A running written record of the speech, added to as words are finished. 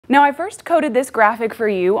Now, I first coded this graphic for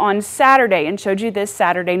you on Saturday and showed you this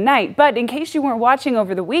Saturday night, but in case you weren't watching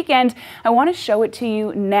over the weekend, I want to show it to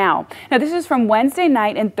you now. Now, this is from Wednesday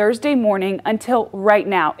night and Thursday morning until right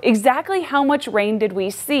now. Exactly how much rain did we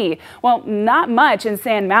see? Well, not much in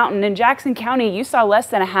Sand Mountain. In Jackson County, you saw less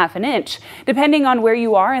than a half an inch. Depending on where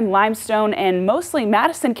you are in Limestone and mostly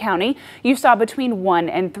Madison County, you saw between 1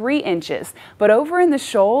 and 3 inches. But over in the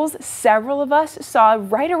Shoals, several of us saw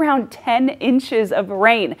right around 10 inches of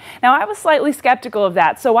rain. Now, I was slightly skeptical of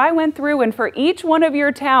that, so I went through and for each one of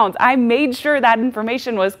your towns, I made sure that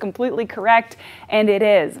information was completely correct, and it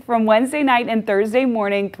is. From Wednesday night and Thursday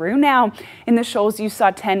morning through now, in the Shoals, you saw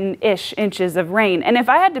 10-ish inches of rain. And if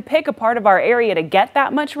I had to pick a part of our area to get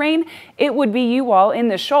that much rain, it would be you all in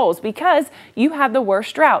the Shoals because you have the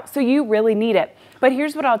worst drought, so you really need it. But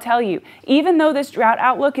here's what I'll tell you. Even though this drought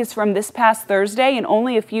outlook is from this past Thursday and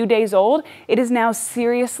only a few days old, it is now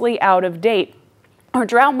seriously out of date. Our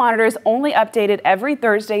drought monitor is only updated every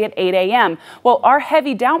Thursday at 8 a.m. Well, our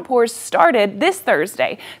heavy downpours started this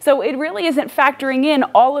Thursday, so it really isn't factoring in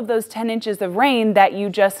all of those 10 inches of rain that you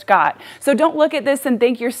just got. So don't look at this and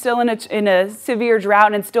think you're still in a severe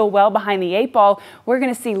drought and still well behind the 8 ball. We're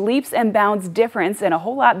going to see leaps and bounds difference and a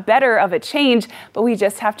whole lot better of a change, but we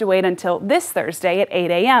just have to wait until this Thursday at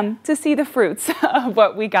 8 a.m. to see the fruits of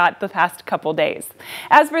what we got the past couple days.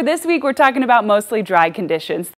 As for this week, we're talking about mostly dry conditions.